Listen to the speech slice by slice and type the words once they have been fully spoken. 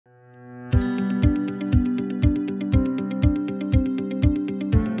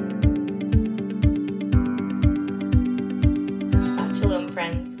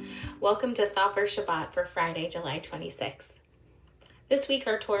Welcome to Thought for Shabbat for Friday, July 26th. This week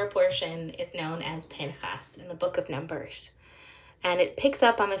our Torah portion is known as Pinchas in the book of Numbers. And it picks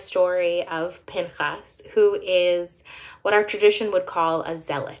up on the story of Pinchas, who is what our tradition would call a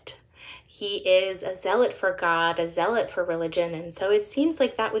zealot. He is a zealot for God, a zealot for religion, and so it seems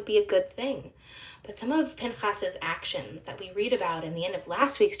like that would be a good thing. But some of Pinchas's actions that we read about in the end of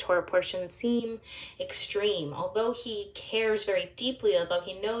last week's Torah portion seem extreme. Although he cares very deeply, although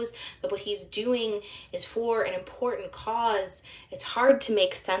he knows that what he's doing is for an important cause, it's hard to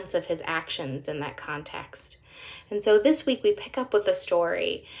make sense of his actions in that context. And so this week we pick up with the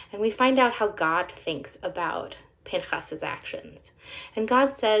story and we find out how God thinks about Pinchas's actions. And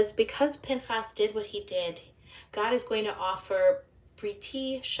God says, because Pinchas did what he did, God is going to offer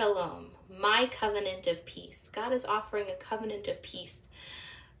Briti Shalom, my covenant of peace. God is offering a covenant of peace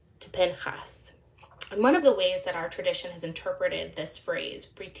to Pinchas. And one of the ways that our tradition has interpreted this phrase,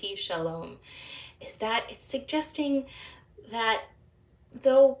 Briti Shalom, is that it's suggesting that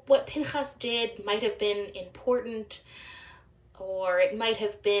though what Pinchas did might have been important, or it might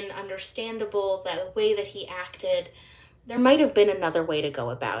have been understandable, that the way that he acted, there might have been another way to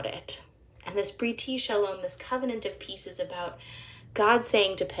go about it. And this Briti Shalom, this covenant of peace, is about God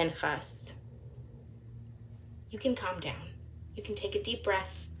saying to Pinchas, you can calm down. You can take a deep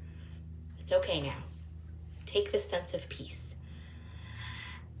breath. It's okay now. Take this sense of peace.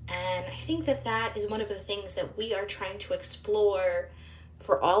 And I think that that is one of the things that we are trying to explore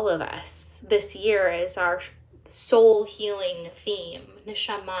for all of us this year as our soul healing theme.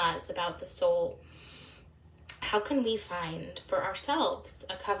 Neshama is about the soul. How can we find for ourselves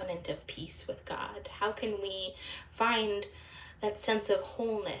a covenant of peace with God? How can we find that sense of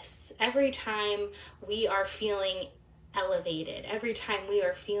wholeness every time we are feeling elevated, every time we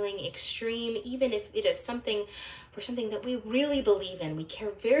are feeling extreme, even if it is something that we really believe in, we care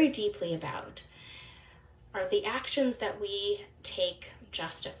very deeply about? Are the actions that we take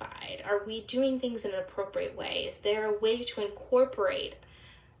justified? Are we doing things in an appropriate way? Is there a way to incorporate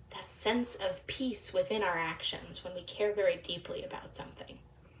that sense of peace within our actions when we care very deeply about something?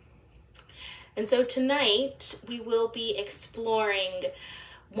 And so tonight we will be exploring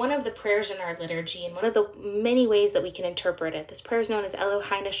one of the prayers in our liturgy and one of the many ways that we can interpret it. This prayer is known as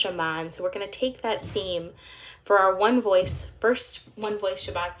Elohai Neshama, and so we're going to take that theme for our first one voice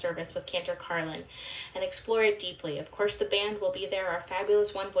Shabbat service with Cantor Carlin and explore it deeply. Of course, the band will be there, our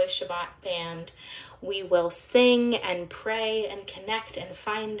fabulous one voice Shabbat band. We will sing and pray and connect and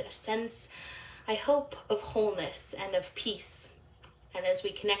find a sense, I hope, of wholeness and of peace. And as we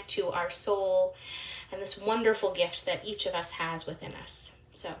connect to our soul and this wonderful gift that each of us has within us.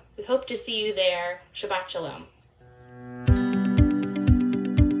 So we hope to see you there. Shabbat Shalom.